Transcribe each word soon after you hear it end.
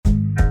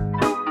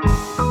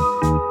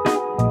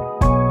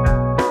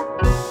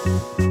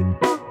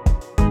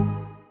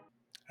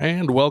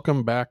And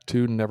welcome back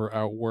to Never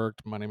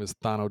Outworked. My name is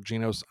Thano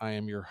Genos. I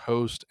am your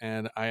host,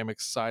 and I am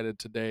excited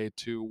today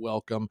to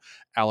welcome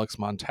Alex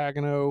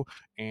Montagano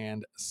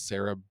and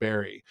Sarah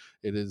Berry.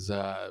 It is,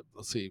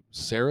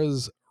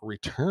 Sarah's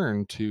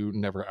return to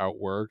Never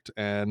Outworked,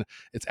 and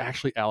it's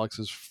actually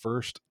Alex's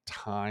first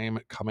time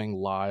coming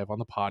live on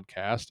the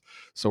podcast.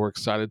 So we're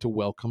excited to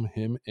welcome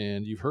him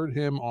in. You've heard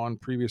him on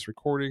previous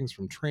recordings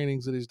from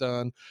trainings that he's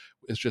done.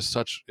 It's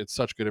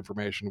such good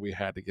information. We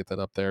had to get that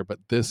up there, but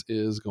this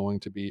is going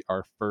to be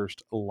our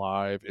first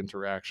live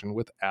interaction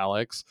with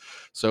Alex.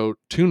 So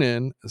tune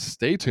in,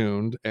 stay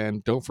tuned,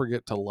 and don't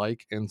forget to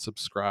like and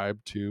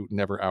subscribe to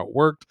Never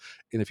Outworked.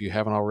 And if you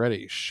haven't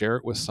already, share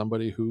it with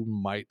somebody who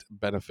might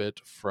benefit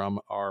from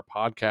our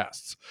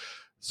podcasts.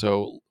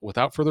 So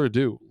without further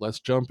ado, let's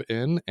jump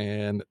in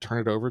and turn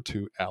it over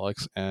to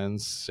Alex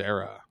and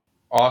Sarah.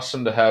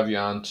 Awesome to have you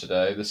on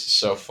today. This is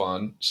so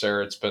fun.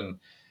 Sarah, it's been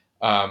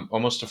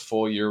almost a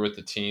full year with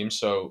the team.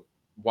 So,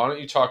 why don't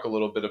you talk a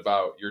little bit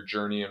about your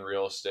journey in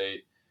real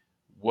estate,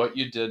 what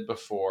you did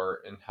before,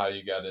 and how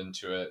you got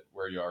into it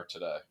where you are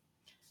today?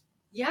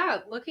 Yeah,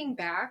 looking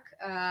back,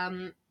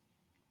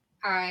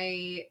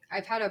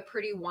 I've had a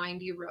pretty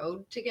windy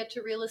road to get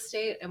to real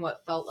estate and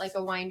what felt like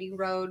a winding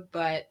road,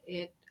 but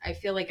I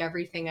feel like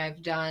everything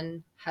I've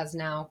done has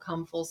now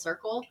come full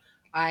circle.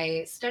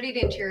 I studied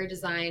interior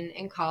design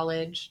in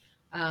college,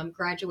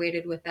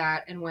 graduated with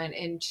that, and went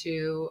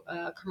into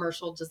a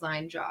commercial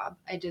design job.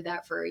 I did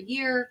that for a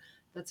year.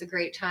 That's a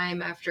great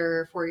time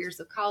after 4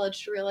 years of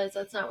college to realize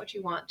that's not what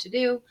you want to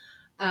do.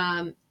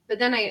 But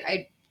then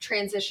I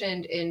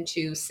transitioned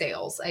into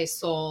sales. I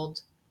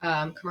sold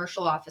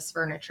commercial office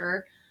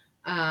furniture.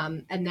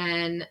 And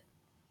then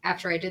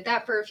after I did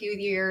that for a few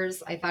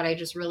years, I thought I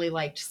just really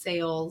liked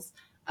sales.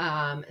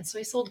 And so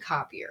I sold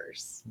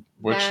copiers.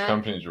 Which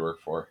company did you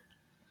work for?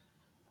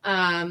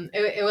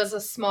 It was a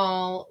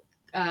small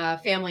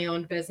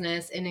family-owned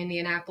business in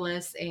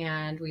Indianapolis,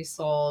 and we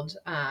sold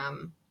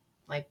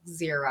like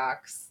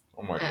Xerox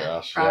Oh my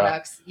gosh,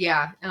 products.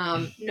 Yeah.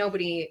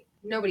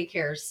 Nobody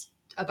cares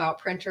about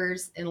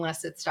printers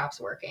unless it stops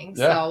working.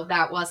 Yeah. So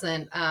that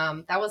wasn't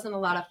a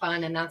lot of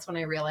fun, and that's when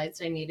I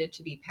realized I needed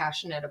to be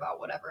passionate about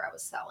whatever I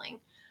was selling.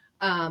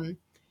 And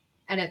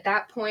at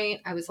that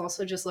point, I was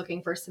also just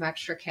looking for some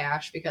extra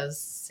cash because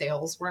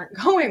sales weren't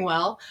going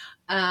well.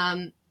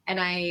 And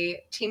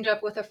I teamed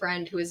up with a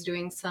friend who was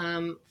doing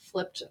some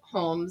flipped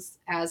homes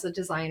as a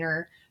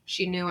designer.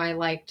 She knew I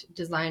liked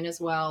design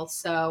as well.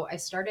 So I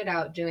started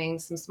out doing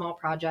some small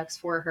projects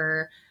for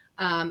her.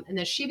 And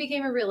then she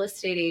became a real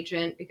estate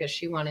agent because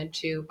she wanted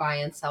to buy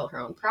and sell her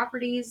own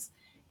properties.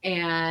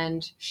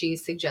 And she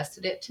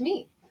suggested it to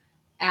me.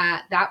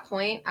 At that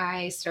point,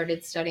 I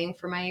started studying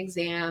for my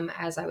exam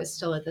as I was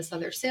still at this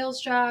other sales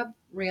job,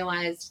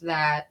 realized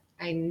that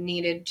I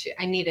needed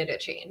a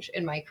change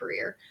in my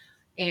career.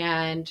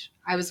 And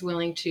I was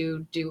willing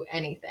to do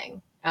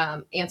anything.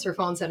 Answer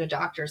phones at a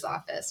doctor's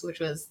office,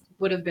 which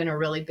would have been a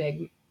really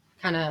big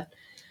kind of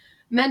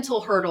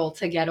mental hurdle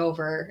to get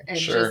over, and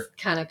Sure. just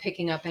kind of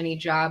picking up any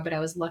job. But I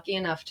was lucky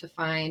enough to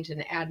find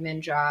an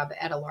admin job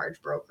at a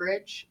large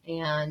brokerage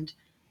and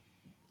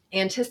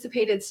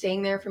anticipated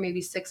staying there for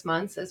maybe 6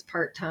 months as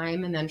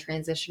part-time and then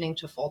transitioning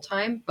to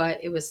full-time.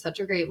 But it was such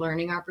a great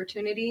learning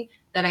opportunity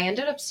that I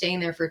ended up staying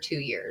there for 2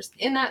 years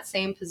in that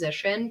same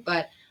position.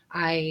 But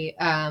I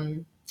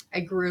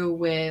grew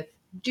with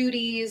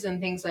duties and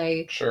things.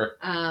 Sure.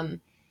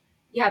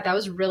 That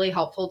was really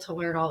helpful to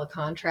learn all the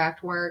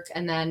contract work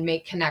and then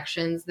make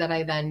connections that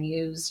I then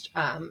used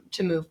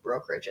to move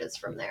brokerages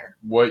from there.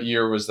 What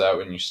year was that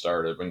when you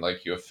started, when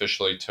you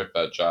officially took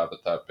that job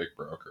at that big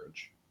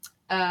brokerage?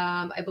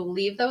 I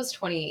believe that was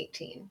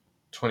 2018.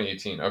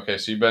 2018. Okay,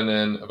 so you've been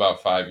in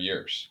about 5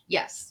 years.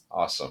 Yes.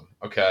 Awesome.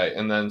 Okay,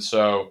 and then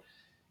so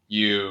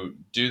you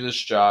do this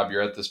job,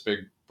 you're at this big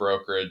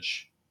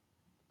brokerage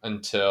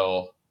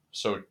until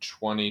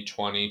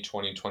 2020,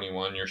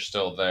 2021, you're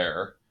still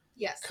there.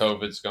 Yes.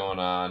 COVID's going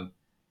on.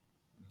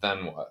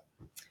 Then what?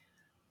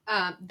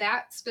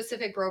 That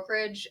specific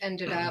brokerage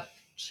ended up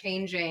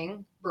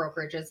changing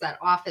brokerages. That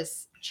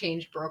office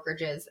changed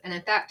brokerages. And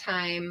at that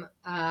time,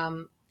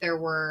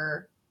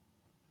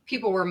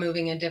 people were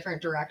moving in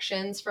different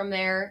directions from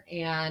there.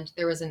 And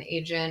there was an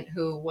agent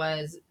who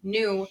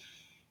knew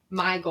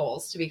my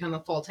goals to become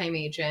a full-time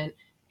agent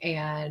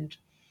and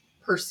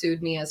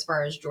pursued me as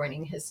far as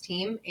joining his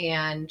team.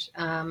 And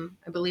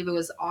I believe it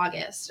was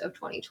August of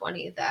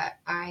 2020 that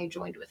I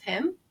joined with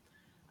him.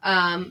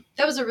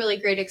 That was a really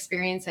great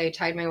experience. I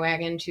tied my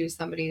wagon to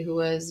somebody who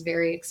was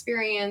very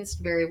experienced,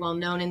 very well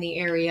known in the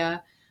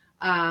area.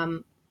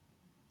 But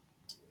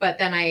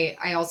then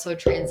I also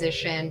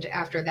transitioned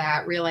after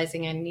that,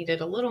 realizing I needed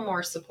a little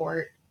more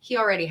support. He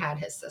already had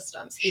his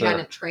systems. He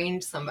hadn't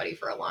trained somebody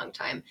for a long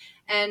time.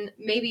 And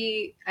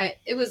maybe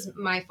it was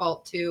my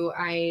fault too.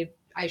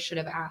 I should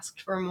have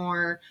asked for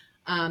more.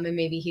 And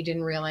maybe he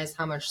didn't realize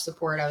how much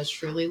support I was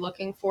truly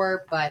looking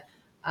for. But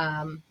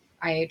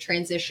I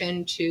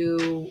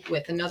transitioned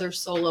with another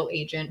solo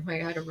agent who I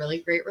had a really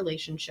great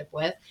relationship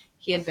with.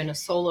 He had been a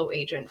solo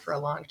agent for a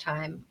long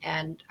time.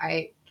 And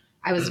I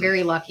I was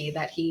very lucky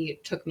that he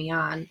took me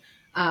on.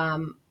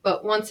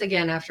 But once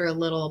again, after a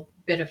little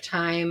bit of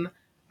time,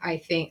 I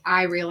think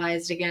I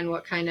realized again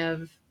what kind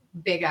of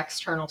big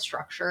external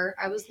structure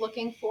I was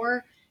looking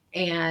for.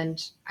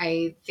 And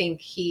I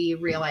think he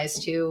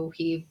realized too,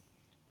 he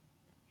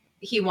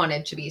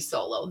wanted to be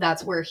solo.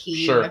 That's where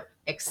he Sure.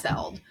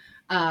 excelled.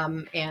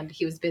 And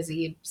he was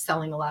busy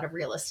selling a lot of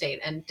real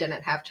estate and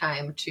didn't have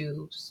time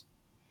to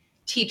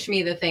teach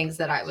me the things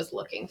that I was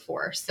looking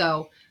for.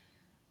 So,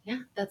 yeah,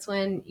 that's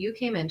when you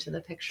came into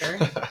the picture.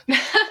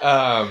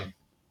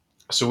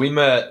 So we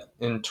met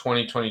in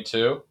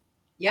 2022.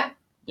 Yeah.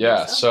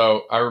 Yeah. So.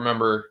 So I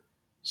remember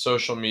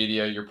social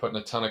media, you're putting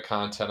a ton of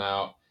content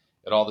out,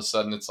 and all of a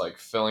sudden it's like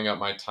filling up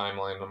my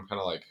timeline. And I'm kind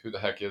of like, who the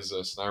heck is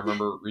this? And I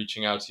remember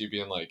reaching out to you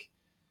being like,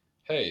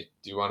 hey,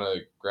 do you want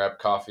to grab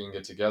coffee and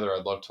get together?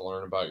 I'd love to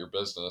learn about your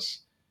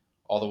business.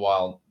 All the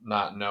while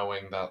not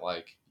knowing that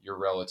like you're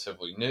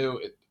relatively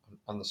new.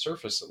 On the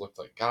surface, it looked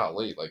like,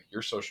 golly, like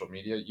your social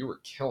media, you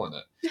were killing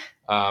it.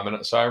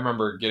 And so I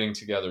remember getting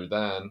together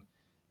then,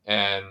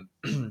 and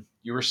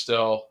you were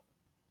still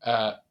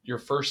at your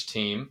first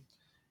team,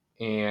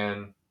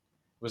 and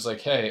was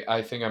like, hey,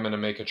 I think I'm going to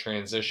make a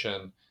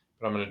transition,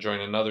 but I'm going to join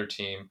another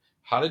team.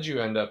 How did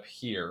you end up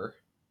here?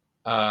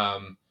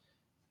 Um,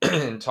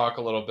 and talk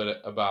a little bit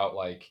about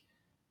like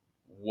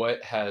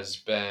what has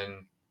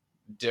been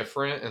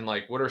different and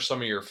like what are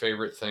some of your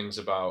favorite things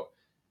about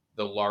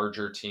the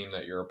larger team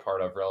that you're a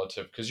part of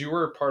relative, because you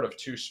were a part of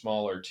two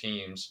smaller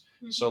teams.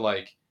 Mm-hmm. So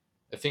like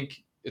I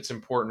think it's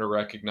important to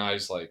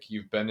recognize like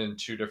you've been in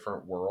two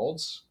different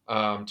worlds.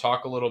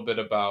 Talk a little bit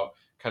about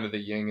kind of the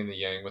yin and the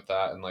yang with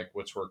that and like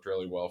what's worked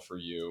really well for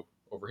you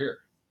over here.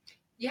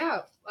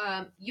 Yeah,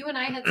 you and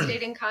I had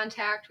stayed in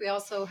contact. We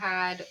also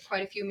had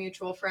quite a few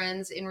mutual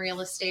friends in real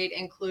estate,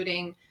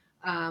 including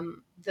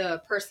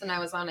the person I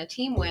was on a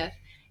team with.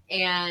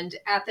 And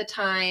at the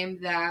time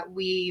that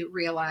we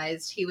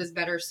realized he was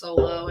better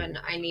solo and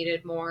I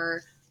needed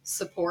more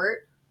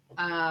support,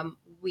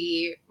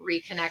 we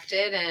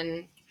reconnected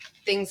and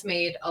things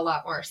made a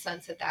lot more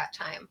sense at that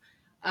time.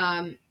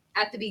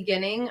 At the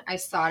beginning, I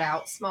sought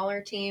out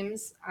smaller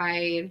teams.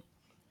 I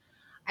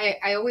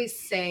always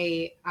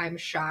say I'm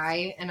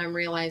shy, and I'm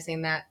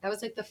realizing that that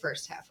was like the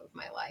first half of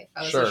my life.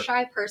 I was a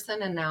shy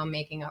person, and now I'm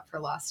making up for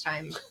lost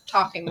time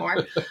talking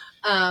more.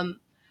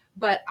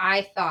 But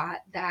I thought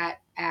that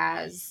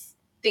as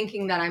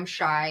thinking that I'm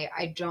shy,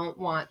 I don't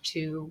want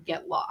to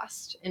get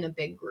lost in a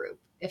big group.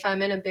 If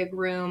I'm in a big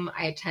room,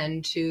 I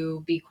tend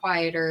to be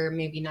quieter,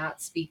 maybe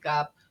not speak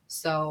up.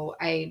 So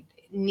I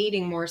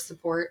needing more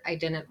support. I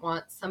didn't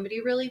want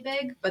somebody really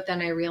big, but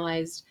then I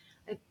realized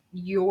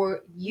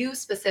you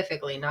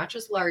specifically, not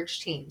just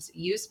large teams,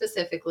 you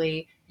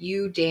specifically,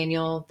 you,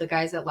 Daniel, the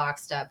guys at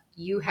Lockstep,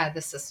 you had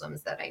the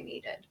systems that I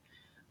needed.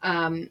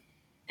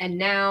 And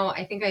now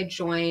I think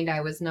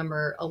I was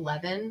number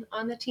 11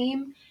 on the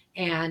team.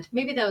 And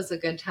maybe that was a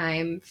good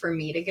time for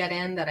me to get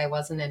in, that I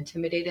wasn't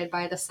intimidated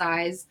by the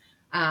size.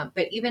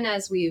 But even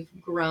as we've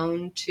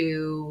grown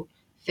to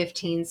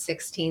 15,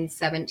 16,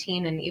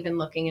 17, and even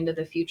looking into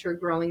the future,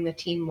 growing the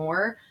team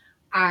more,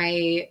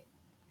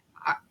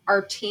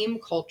 our team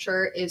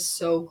culture is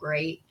so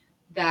great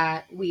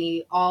that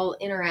we all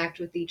interact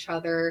with each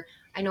other.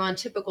 I know on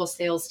typical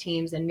sales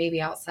teams and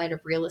maybe outside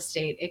of real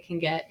estate, it can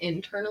get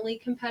internally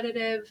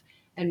competitive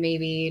and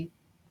maybe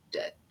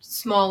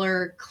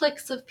smaller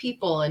cliques of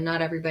people and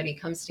not everybody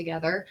comes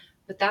together.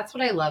 But that's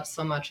what I love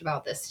so much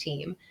about this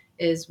team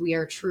is we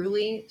are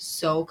truly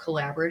so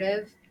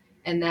collaborative,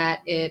 and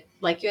that it,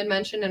 like you had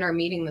mentioned in our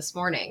meeting this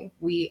morning,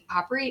 we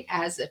operate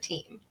as a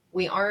team.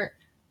 We aren't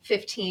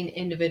 15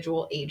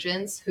 individual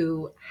agents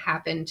who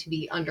happen to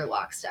be under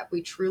Lockstep.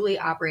 We truly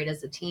operate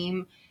as a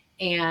team.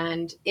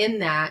 And in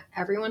that,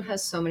 everyone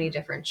has so many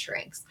different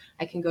strengths.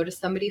 I can go to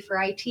somebody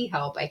for IT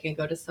help. I can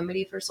go to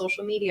somebody for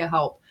social media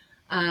help.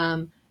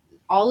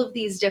 All of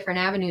these different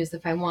avenues.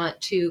 If I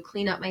want to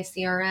clean up my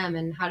CRM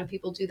and how do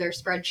people do their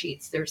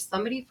spreadsheets, there's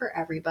somebody for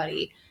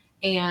everybody.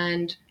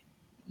 And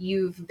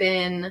you've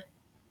been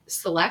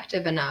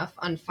selective enough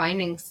on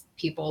finding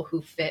people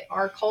who fit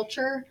our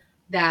culture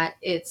that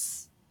it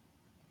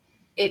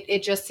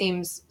just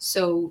seems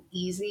so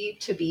easy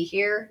to be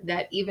here,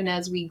 that even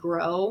as we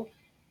grow,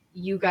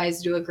 you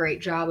guys do a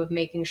great job of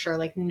making sure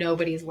like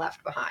nobody's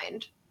left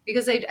behind.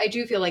 Because I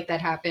do feel like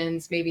that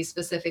happens maybe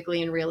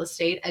specifically in real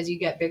estate as you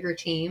get bigger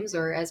teams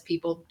or as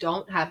people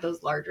don't have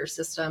those larger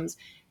systems.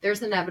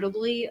 There's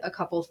inevitably a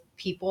couple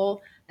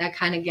people that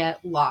kind of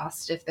get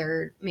lost if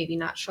they're maybe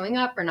not showing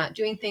up or not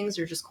doing things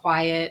or just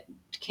quiet,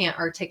 can't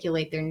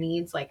articulate their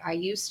needs like I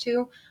used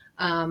to.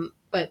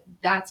 But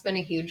that's been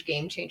a huge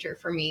game changer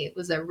for me. It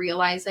was a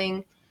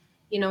realizing,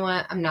 you know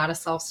what, I'm not a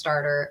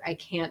self-starter. I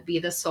can't be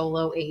the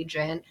solo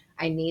agent.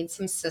 I need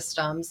some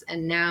systems.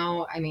 And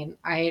now, I mean,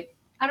 I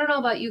don't know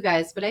about you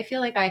guys, but I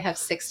feel like I have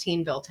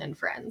 16 built-in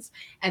friends.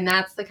 And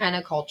that's the kind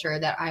of culture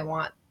that I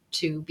want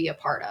to be a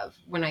part of.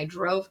 When I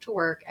drove to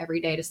work every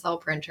day to sell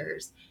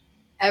printers,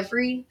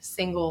 every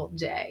single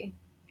day,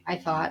 I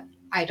thought,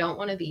 I don't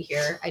want to be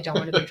here. I don't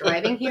want to be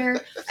driving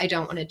here. I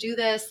don't want to do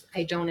this.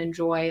 I don't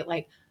enjoy,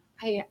 like,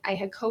 I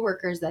had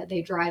coworkers that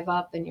they drive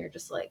up and you're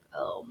just like,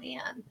 oh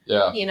man.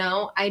 Yeah. You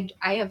know, I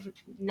have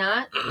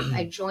not,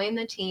 I joined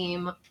the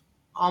team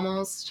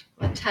almost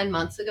 10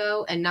 months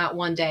ago, and not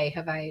one day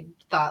have I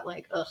thought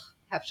like, ugh,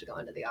 have to go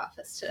into the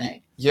office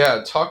today.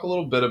 Yeah, talk a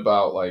little bit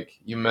about, like,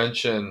 you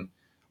mentioned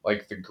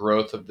like the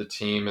growth of the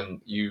team,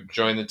 and you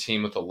joined the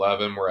team with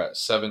 11. We're at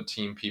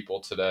 17 people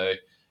today.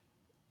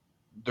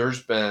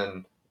 There's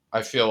been,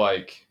 I feel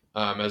like,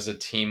 as a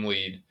team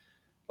lead,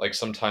 like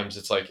sometimes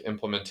it's like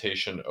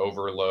implementation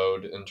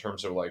overload in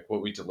terms of like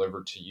what we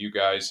deliver to you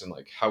guys and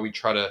like how we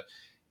try to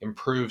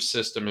improve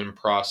system and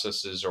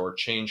processes or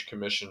change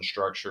commission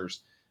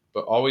structures,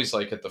 but always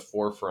like at the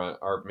forefront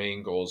our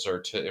main goals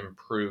are to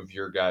improve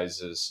your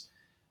guys's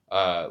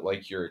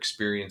like your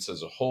experience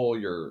as a whole,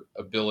 your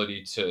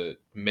ability to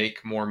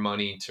make more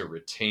money, to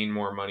retain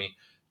more money.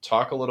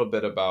 Talk a little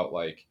bit about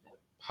like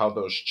how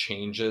those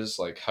changes,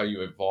 like how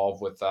you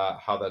evolve with that,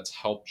 how that's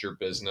helped your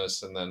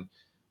business, and then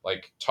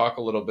like talk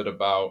a little bit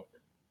about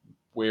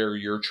where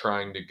you're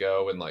trying to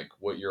go and like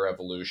what your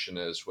evolution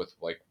is with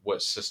like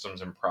what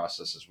systems and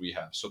processes we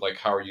have. So like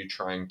how are you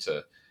trying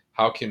to,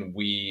 how can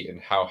we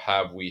and how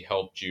have we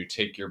helped you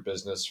take your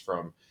business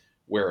from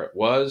where it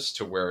was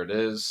to where it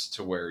is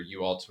to where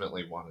you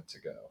ultimately want it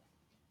to go?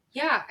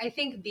 Yeah, I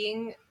think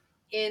being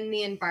in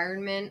the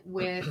environment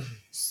with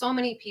so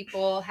many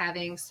people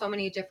having so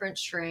many different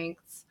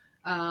strengths.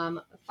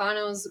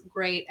 Fano's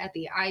great at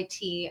the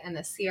IT and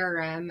the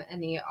CRM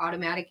and the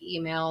automatic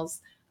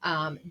emails.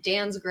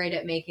 Dan's great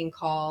at making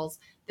calls.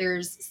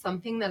 There's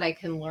something that I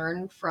can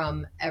learn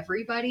from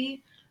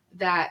everybody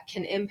that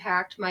can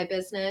impact my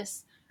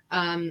business.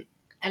 And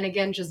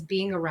again, just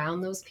being around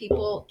those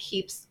people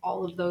keeps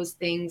all of those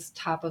things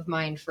top of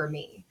mind for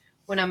me.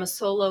 When I'm a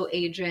solo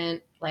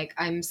agent, like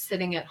I'm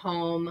sitting at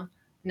home,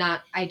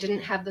 not, I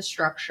didn't have the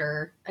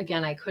structure.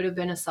 Again, I could have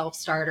been a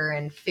self-starter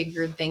and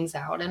figured things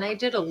out. And I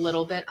did a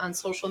little bit on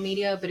social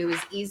media, but it was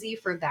easy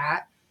for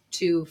that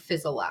to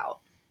fizzle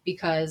out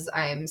because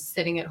I'm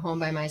sitting at home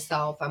by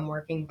myself. I'm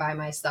working by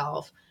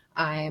myself.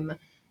 I'm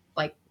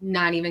like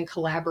not even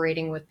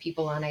collaborating with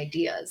people on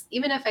ideas.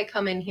 Even if I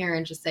come in here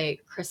and just say,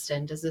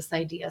 Kristen, does this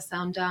idea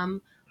sound dumb?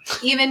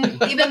 Even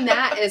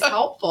that is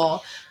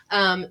helpful.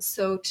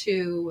 So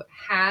to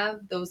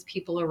have those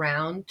people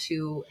around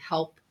to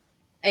help,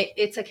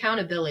 it's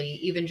accountability,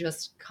 even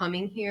just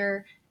coming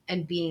here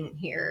and being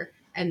here.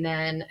 And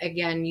then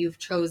again, you've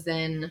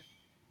chosen,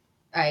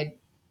 I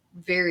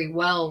very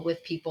well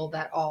with people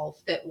that all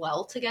fit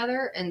well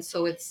together. And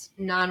so it's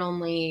not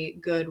only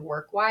good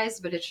work wise,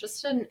 but it's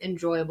just an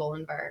enjoyable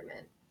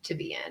environment to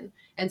be in.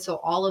 And so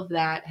all of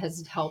that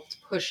has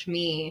helped push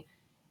me.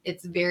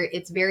 It's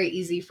very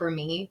easy for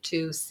me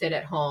to sit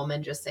at home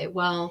and just say,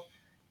 well,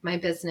 my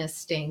business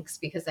stinks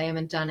because I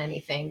haven't done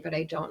anything, but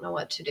I don't know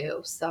what to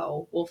do.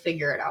 So we'll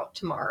figure it out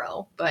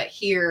tomorrow. But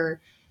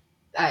here,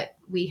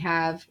 we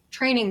have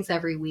trainings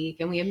every week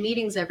and we have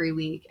meetings every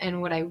week.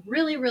 And what I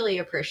really, really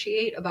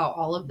appreciate about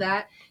all of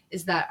that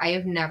is that I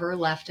have never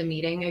left a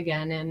meeting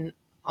again in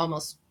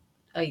almost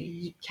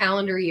a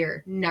calendar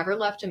year, never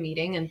left a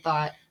meeting and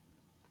thought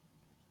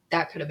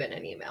that could have been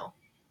an email.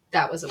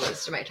 That was a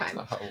waste of my time.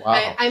 Oh,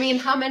 wow. I mean,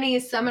 how many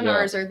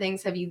seminars or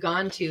things have you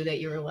gone to that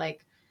you were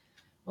like,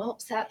 well,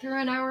 sat through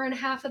an hour and a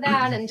half of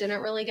that and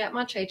didn't really get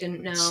much I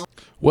didn't know?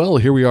 Well,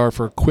 here we are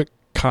for a quick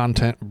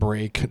content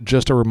break.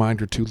 Just a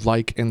reminder to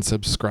like and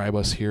subscribe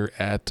us here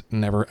at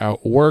Never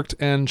Outworked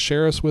and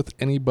share us with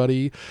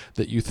anybody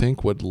that you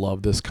think would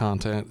love this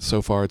content.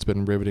 So far, it's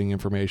been riveting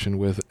information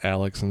with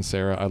Alex and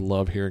Sarah. I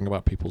love hearing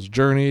about people's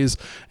journeys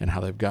and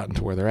how they've gotten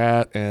to where they're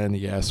at. And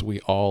yes,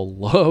 we all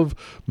love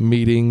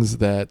meetings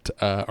that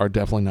are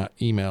definitely not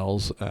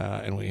emails,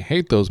 and we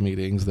hate those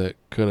meetings that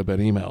could have been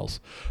emails.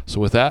 So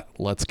with that,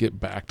 let's get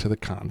back to the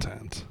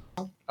content.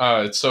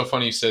 It's so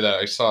funny you say that.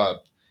 I saw an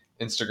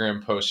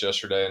Instagram post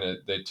yesterday,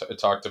 and it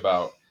talked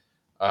about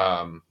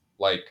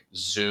like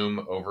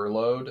Zoom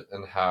overload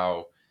and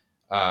how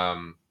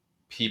um,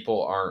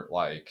 people aren't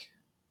like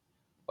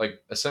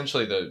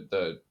essentially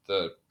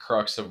the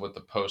crux of what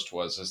the post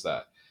was is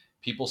that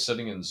people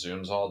sitting in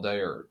Zooms all day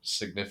are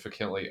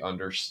significantly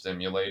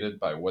understimulated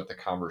by what the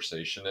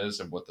conversation is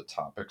and what the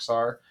topics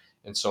are.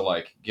 And so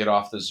like get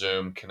off the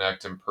Zoom,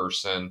 connect in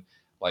person,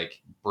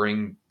 like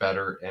bring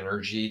better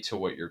energy to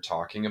what you're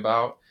talking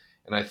about.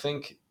 And I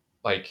think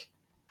like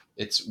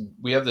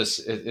we have this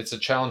it's a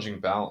challenging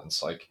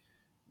balance. Like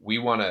we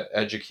want to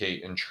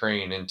educate and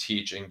train and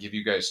teach and give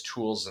you guys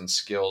tools and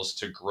skills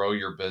to grow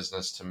your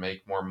business, to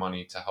make more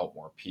money, to help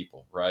more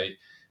people, right?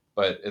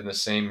 But in the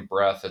same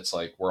breath, it's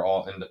like we're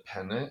all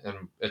independent.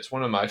 And it's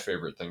one of my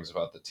favorite things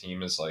about the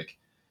team is like,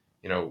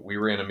 we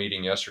ran a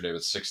meeting yesterday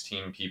with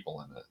 16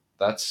 people in it.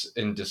 That's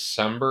in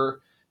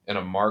December in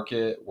a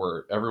market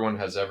where everyone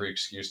has every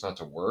excuse not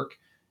to work.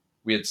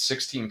 We had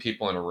 16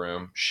 people in a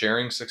room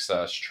sharing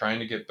success, trying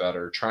to get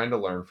better, trying to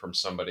learn from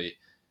somebody.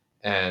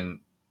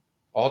 And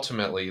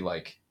ultimately,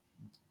 like,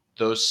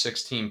 those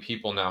 16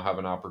 people now have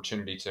an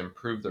opportunity to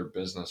improve their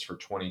business for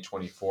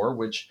 2024,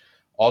 which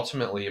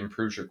ultimately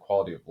improves your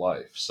quality of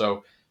life.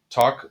 So,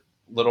 talk a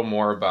little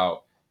more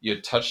about,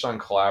 you touched on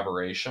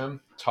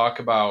collaboration. Talk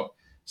about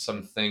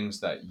some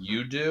things that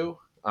you do,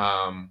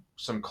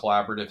 some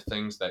collaborative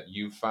things that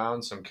you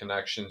found, some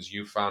connections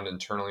you found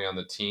internally on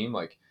the team.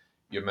 Like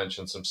you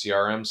mentioned some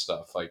CRM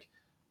stuff. Like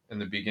in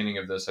the beginning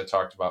of this, I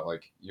talked about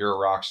like you're a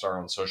rock star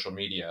on social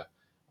media.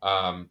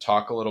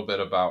 Talk a little bit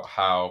about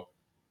how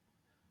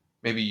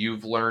maybe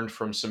you've learned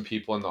from some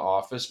people in the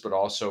office, but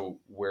also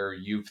where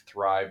you've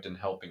thrived in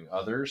helping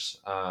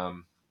others.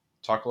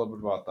 Talk a little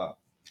bit about that.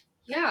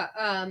 Yeah.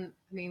 I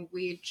mean,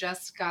 we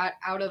just got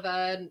out of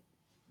a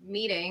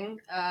meeting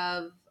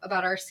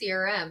about our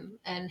CRM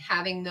and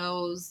having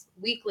those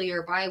weekly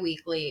or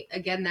bi-weekly.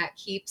 Again, that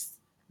keeps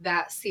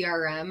that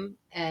CRM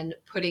and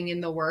putting in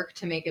the work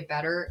to make it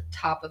better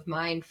top of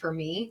mind for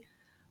me.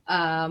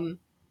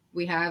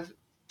 We have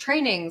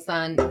trainings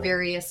on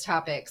various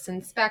topics,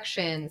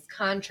 inspections,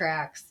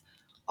 contracts,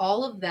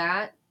 all of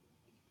that.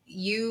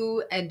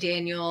 You and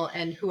Daniel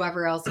and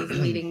whoever else is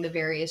leading the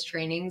various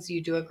trainings,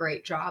 you do a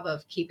great job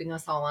of keeping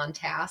us all on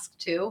task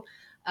too.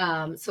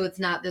 So it's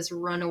not this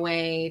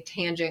runaway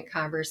tangent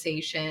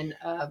conversation.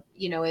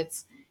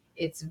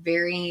 It's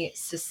very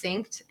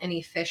succinct and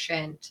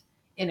efficient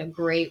in a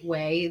great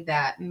way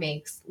that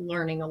makes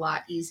learning a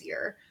lot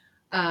easier.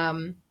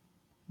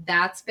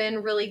 That's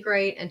been really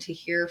great, and to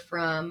hear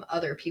from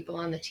other people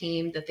on the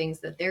team the things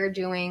that they're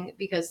doing,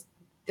 because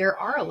there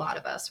are a lot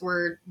of us.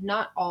 We're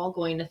not all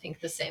going to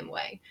think the same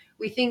way.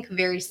 We think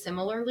very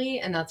similarly,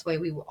 and that's why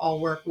we all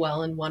work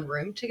well in one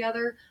room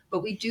together,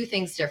 but we do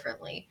things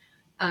differently.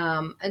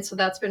 And so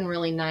that's been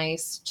really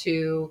nice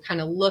to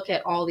kind of look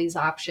at all these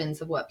options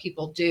of what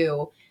people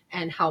do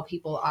and how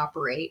people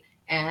operate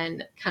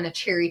and kind of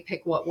cherry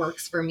pick what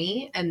works for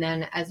me. And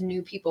then as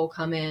new people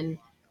come in,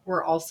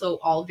 we're also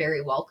all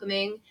very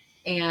welcoming,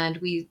 and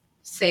we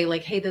say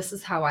like, hey, this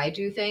is how I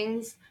do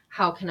things.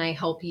 How can I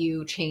help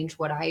you change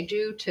what I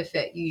do to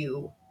fit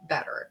you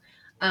better?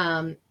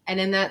 And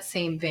in that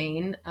same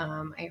vein,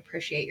 I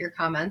appreciate your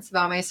comments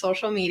about my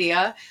social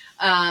media.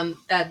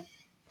 That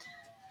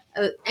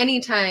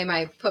anytime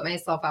I put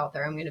myself out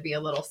there, I'm going to be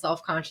a little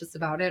self-conscious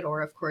about it.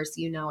 Or, of course,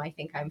 I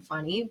think I'm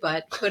funny,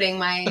 but putting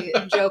my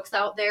jokes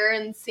out there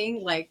and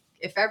seeing like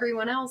if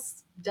everyone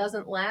else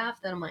doesn't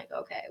laugh, then I'm like,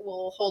 okay,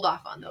 we'll hold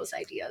off on those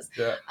ideas.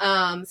 Yeah.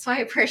 So I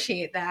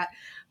appreciate that.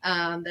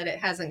 That it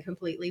hasn't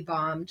completely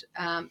bombed.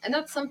 And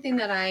that's something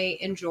that I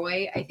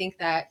enjoy. I think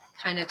that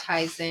kind of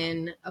ties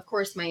in, of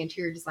course, my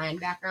interior design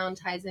background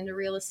ties into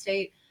real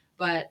estate,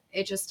 but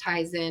it just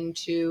ties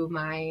into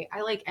I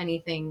like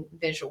anything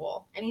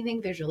visual, anything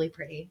visually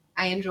pretty.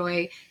 I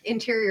enjoy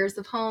interiors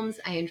of homes.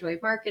 I enjoy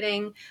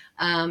marketing.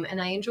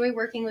 And I enjoy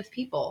working with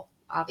people,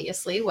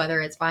 obviously, whether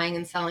it's buying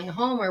and selling a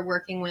home or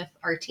working with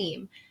our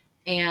team.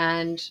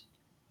 And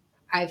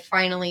I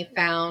finally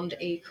found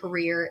a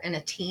career and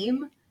a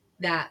team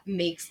that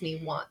makes me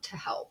want to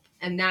help.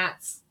 And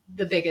that's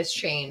the biggest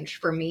change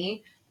for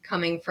me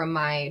coming from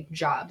my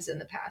jobs in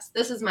the past.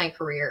 This is my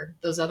career.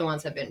 Those other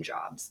ones have been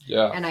jobs.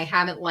 Yeah. And I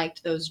haven't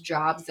liked those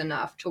jobs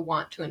enough to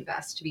want to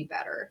invest to be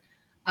better.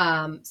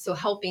 So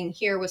helping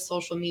here with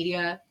social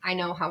media, I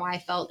know how I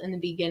felt in the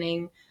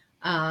beginning.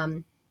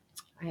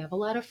 I have a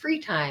lot of free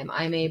time.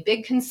 I'm a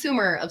big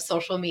consumer of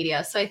social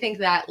media. So I think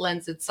that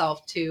lends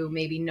itself to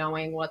maybe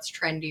knowing what's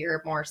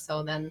trendier more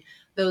so than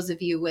those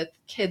of you with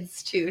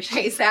kids to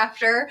chase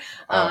after.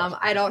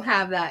 I don't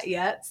have that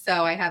yet.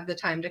 So I have the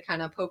time to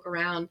kind of poke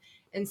around.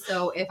 And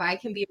so if I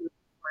can be a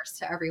resource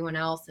to everyone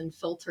else and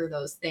filter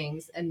those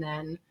things and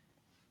then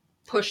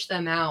push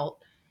them out,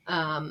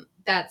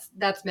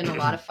 that's been a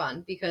lot of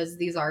fun, because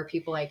these are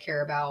people I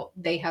care about.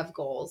 They have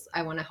goals.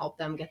 I want to help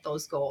them get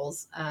those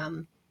goals.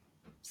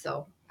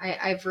 So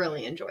I've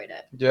really enjoyed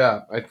it.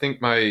 Yeah, I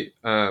think my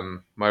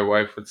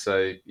wife would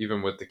say,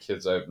 even with the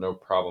kids, I have no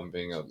problem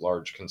being a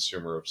large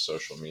consumer of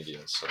social media.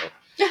 So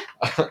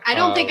I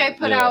don't think I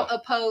put out a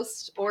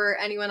post or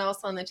anyone else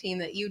on the team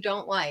that you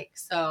don't like.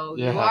 So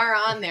you are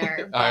on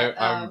there. But,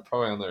 I'm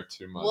probably on there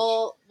too much.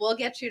 We'll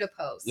get you to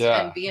post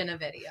and be in a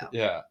video.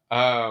 Yeah.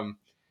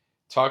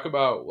 Talk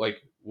about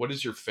like, what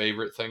is your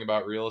favorite thing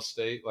about real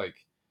estate? Like,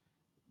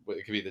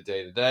 it could be the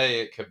day to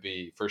day. It could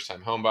be first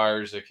time home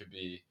buyers. It could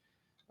be,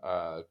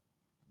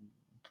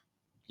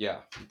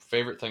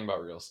 favorite thing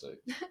about real estate.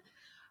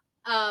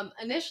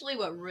 Initially,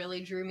 what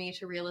really drew me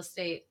to real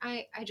estate,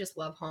 I just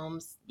love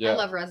homes. Yeah. I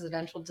love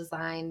residential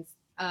designs.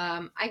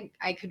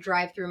 I could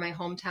drive through my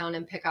hometown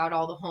and pick out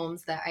all the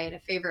homes that I had a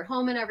favorite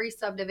home in every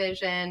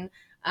subdivision.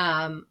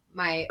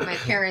 My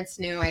parents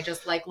knew I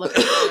just like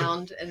looking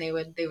around, and they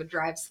would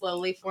drive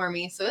slowly for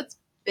me. So it's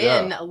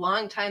been a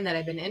long time that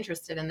I've been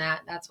interested in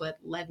that. That's what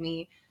led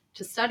me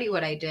to study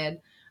what I did.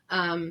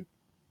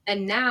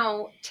 And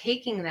now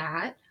taking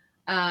that,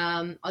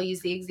 I'll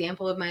use the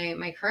example of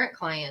my current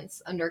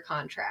clients under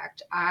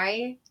contract.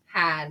 I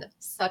had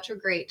such a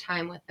great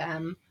time with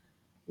them,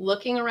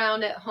 looking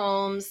around at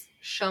homes,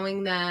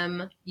 showing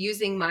them,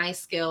 using my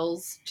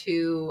skills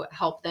to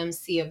help them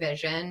see a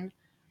vision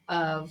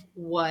of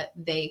what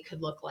they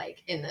could look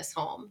like in this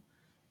home.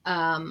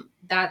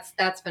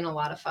 That's been a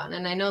lot of fun.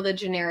 And I know the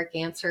generic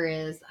answer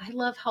is I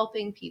love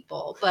helping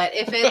people, but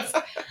if it's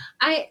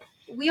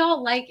we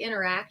all like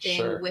interacting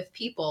Sure. with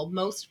people.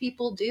 Most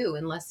people do,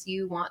 unless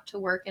you want to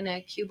work in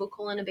a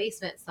cubicle in a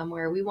basement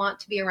somewhere. We want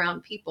to be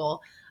around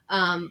people.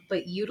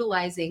 But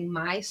utilizing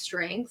my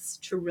strengths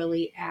to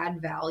really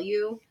add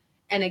value.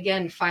 And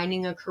again,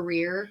 finding a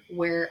career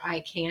where I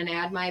can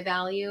add my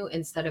value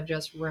instead of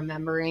just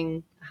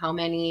remembering how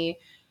many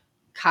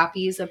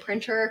copies a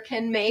printer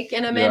can make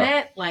in a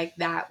minute, like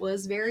that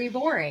was very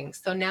boring.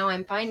 So now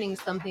I'm finding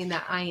something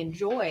that I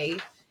enjoy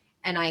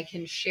and I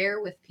can share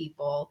with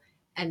people,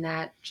 and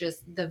that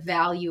just the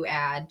value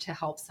add to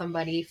help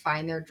somebody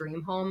find their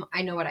dream home.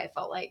 I know what I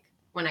felt like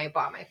when I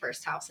bought my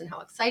first house and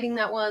how exciting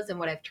that was and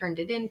what I've turned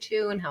it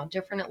into and how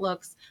different it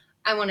looks.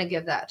 I want to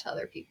give that to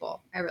other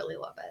people. I really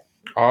love it.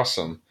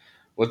 Awesome.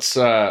 Let's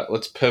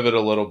pivot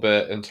a little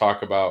bit and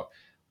talk about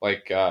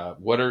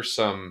what are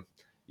some,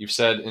 you've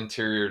said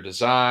interior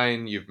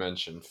design, you've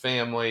mentioned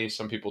family.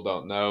 Some people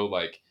don't know,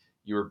 like,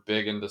 you were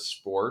big into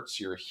sports.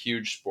 You're a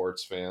huge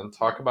sports fan.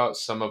 Talk about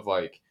some of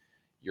like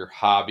your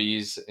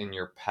hobbies and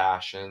your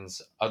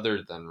passions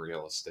other than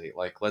real estate.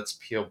 Like, let's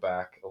peel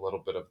back a little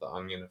bit of the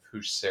onion of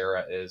who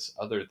Sarah is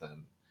other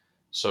than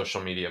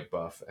social media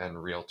buff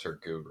and realtor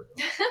guru.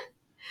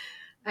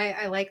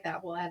 I like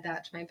that. We'll add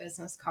that to my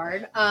business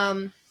card.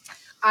 I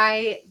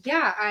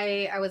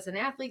was an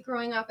athlete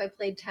growing up. I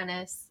played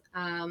tennis.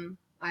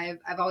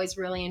 I've always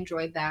really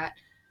enjoyed that,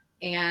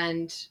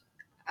 and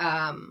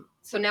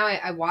so now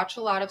I watch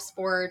a lot of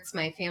sports.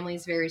 My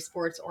family's very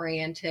sports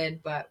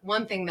oriented, but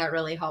one thing that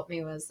really helped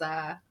me was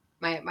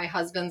my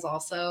husband's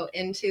also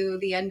into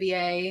the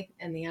NBA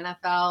and the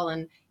NFL,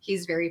 and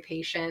he's very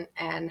patient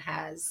and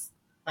has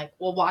like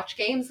we'll watch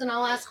games and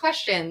I'll ask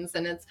questions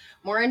and it's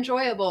more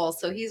enjoyable.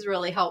 So he's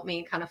really helped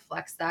me kind of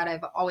flex that.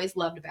 I've always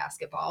loved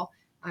basketball.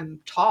 I'm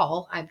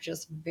tall. I'm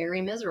just very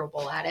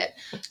miserable at it.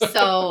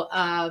 So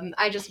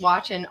I just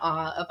watch in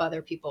awe of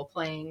other people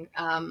playing.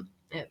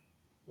 It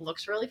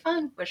looks really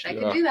fun. Wish I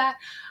could do that.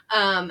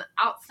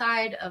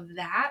 Outside of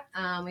that,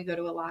 we go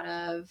to a lot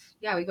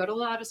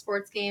of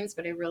sports games,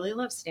 but I really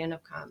love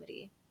stand-up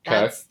comedy.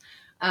 That's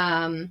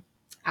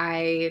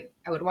I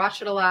would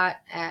watch it a lot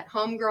at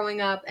home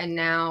growing up, and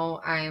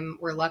now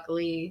we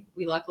luckily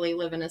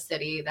live in a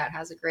city that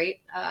has a great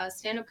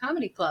stand-up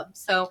comedy club.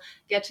 So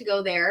get to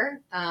go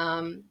there.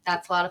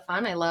 That's a lot of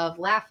fun. I love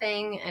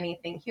laughing,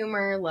 anything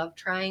humor, love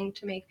trying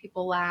to make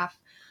people laugh.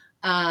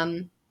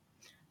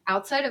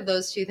 Outside of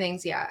those two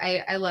things,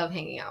 I love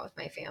hanging out with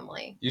my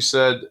family. You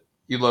said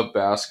you love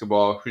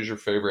basketball. Who's your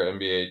favorite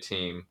NBA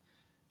team?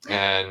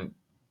 And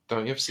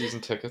don't you have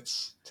season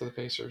tickets to the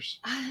Pacers?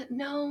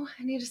 No,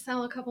 I need to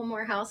sell a couple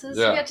more houses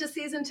to get to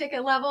season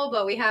ticket level,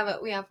 but we have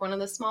one of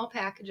the small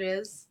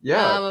packages.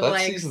 Yeah, that's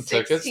like season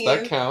tickets.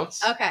 That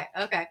counts. Okay.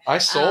 I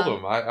sold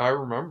them. I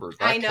remember.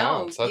 That I know.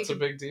 Counts. That's a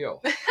big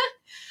deal.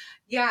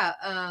 Yeah,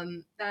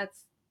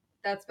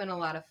 that's been a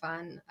lot of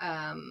fun.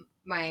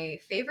 My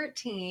favorite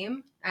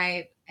team,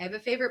 I have a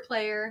favorite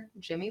player,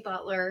 Jimmy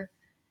Butler.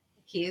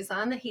 He's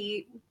on the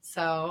Heat,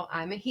 so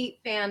I'm a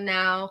Heat fan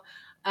now.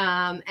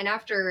 And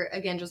after,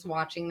 again, just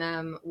watching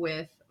them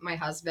with my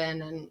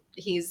husband, and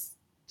he's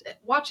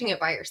watching it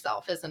by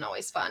yourself isn't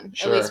always fun,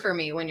 at least for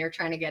me when you're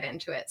trying to get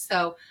into it.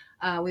 So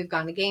we've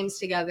gone to games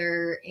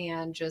together,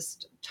 and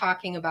just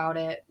talking about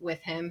it with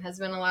him has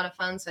been a lot of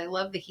fun. So I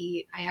love the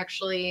Heat.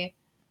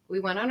 We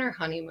went on our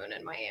honeymoon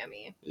in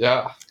Miami.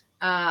 Yeah.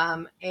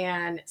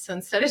 And so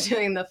instead of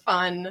doing the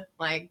fun,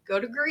 like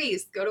go to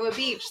Greece, go to a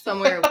beach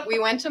somewhere, we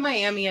went to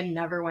Miami and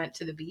never went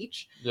to the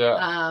beach.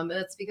 Yeah.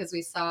 That's because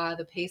we saw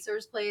the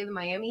Pacers play the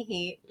Miami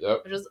Heat,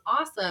 yep. which was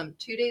awesome.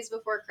 2 days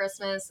before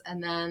Christmas.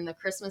 And then the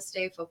Christmas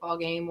Day football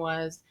game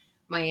was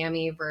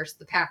Miami versus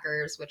the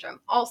Packers, which I'm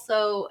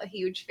also a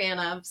huge fan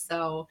of.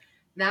 So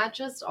that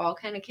just all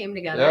kind of came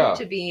together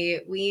to be,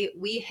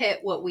 we hit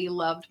what we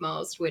loved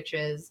most, which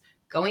is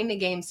going to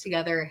games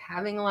together,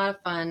 having a lot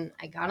of fun.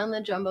 I got on the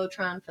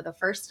Jumbotron for the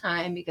first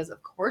time because,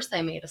 of course,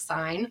 I made a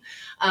sign.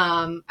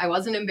 I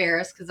wasn't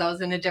embarrassed because I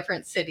was in a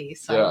different city,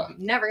 so I'm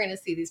never going to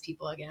see these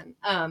people again.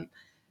 I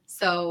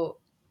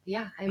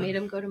made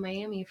them go to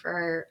Miami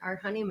for our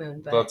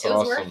honeymoon, but it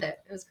was worth it.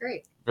 It was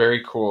great.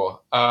 Very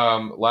cool.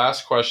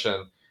 Last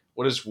question.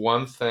 What is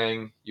one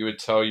thing you would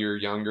tell your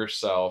younger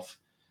self,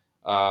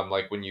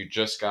 like when you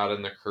just got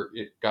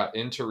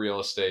into real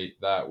estate,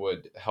 that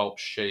would help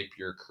shape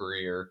your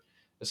career?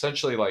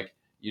 Essentially, like,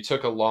 you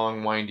took a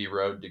long, windy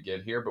road to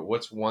get here, but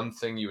what's one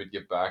thing you would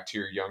give back to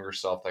your younger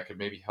self that could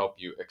maybe help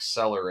you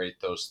accelerate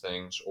those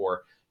things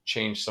or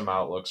change some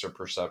outlooks or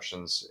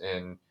perceptions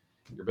in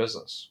your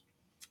business?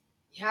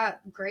 Yeah,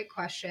 great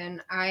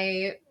question.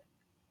 I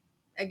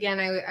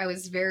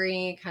was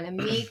very kind of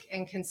meek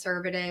and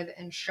conservative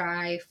and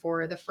shy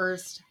for the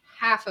first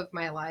half of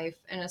my life,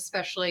 and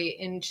especially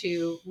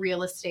into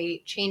real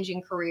estate,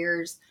 changing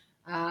careers.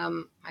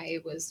 I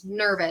was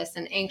nervous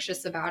and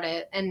anxious about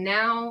it. And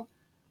now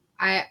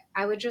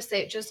I would just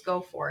say, just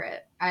go for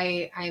it.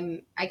 I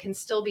can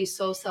still be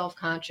so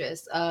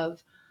self-conscious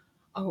of,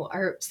 oh,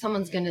 or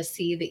someone's going to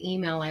see the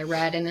email I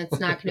read and it's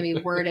not going to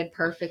be worded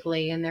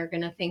perfectly and they're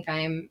going to think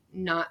I'm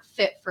not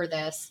fit for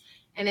this.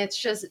 And it's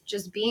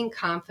just being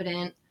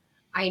confident.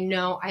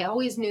 I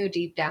always knew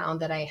deep down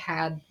that I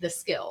had the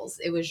skills.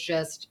 It was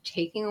just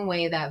taking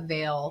away that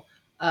veil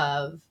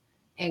of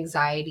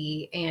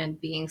anxiety and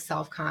being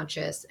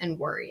self-conscious and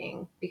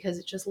worrying,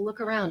 because just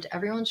look around.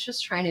 Everyone's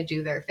just trying to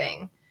do their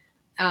thing.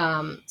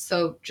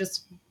 So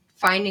just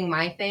finding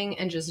my thing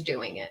and just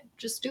doing it.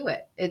 Just do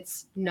it.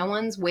 It's no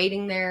one's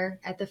waiting there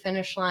at the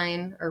finish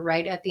line or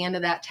right at the end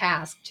of that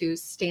task to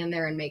stand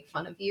there and make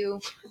fun of you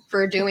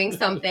for doing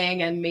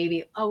something and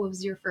maybe, oh, it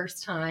was your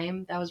first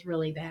time. That was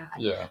really bad.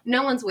 Yeah.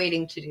 No one's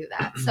waiting to do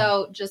that.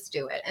 So just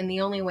do it. And the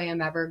only way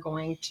I'm ever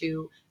going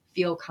to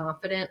feel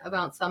confident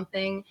about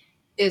something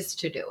is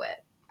to do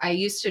it. I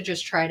used to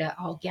just try to,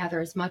 I'll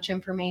gather as much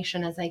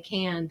information as I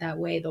can. That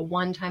way, the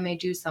one time I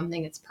do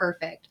something, it's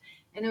perfect.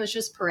 And it was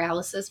just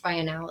paralysis by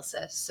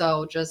analysis.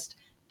 So just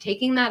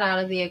taking that out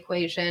of the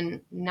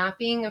equation, not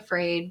being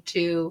afraid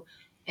to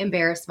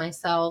embarrass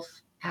myself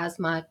as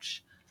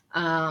much.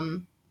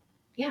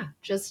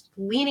 Just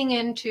leaning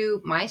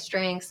into my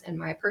strengths and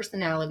my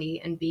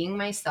personality and being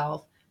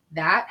myself,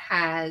 that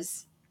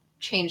has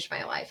changed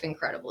my life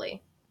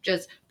incredibly.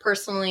 Just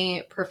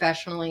personally,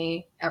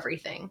 professionally,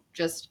 everything.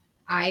 Just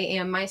I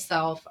am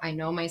myself. I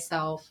know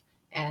myself,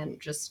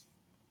 and just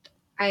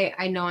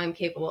I know I'm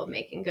capable of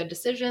making good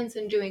decisions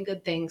and doing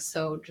good things.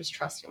 So just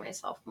trusting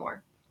myself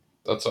more.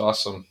 That's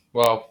awesome.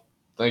 Well,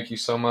 thank you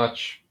so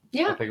much.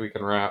 Yeah. I think we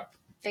can wrap.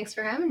 Thanks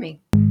for having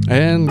me.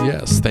 And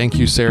yes, thank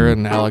you, Sarah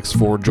and Alex,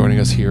 for joining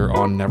us here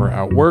on Never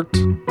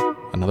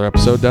Outworked. Another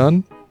episode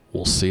done.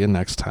 We'll see you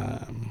next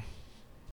time.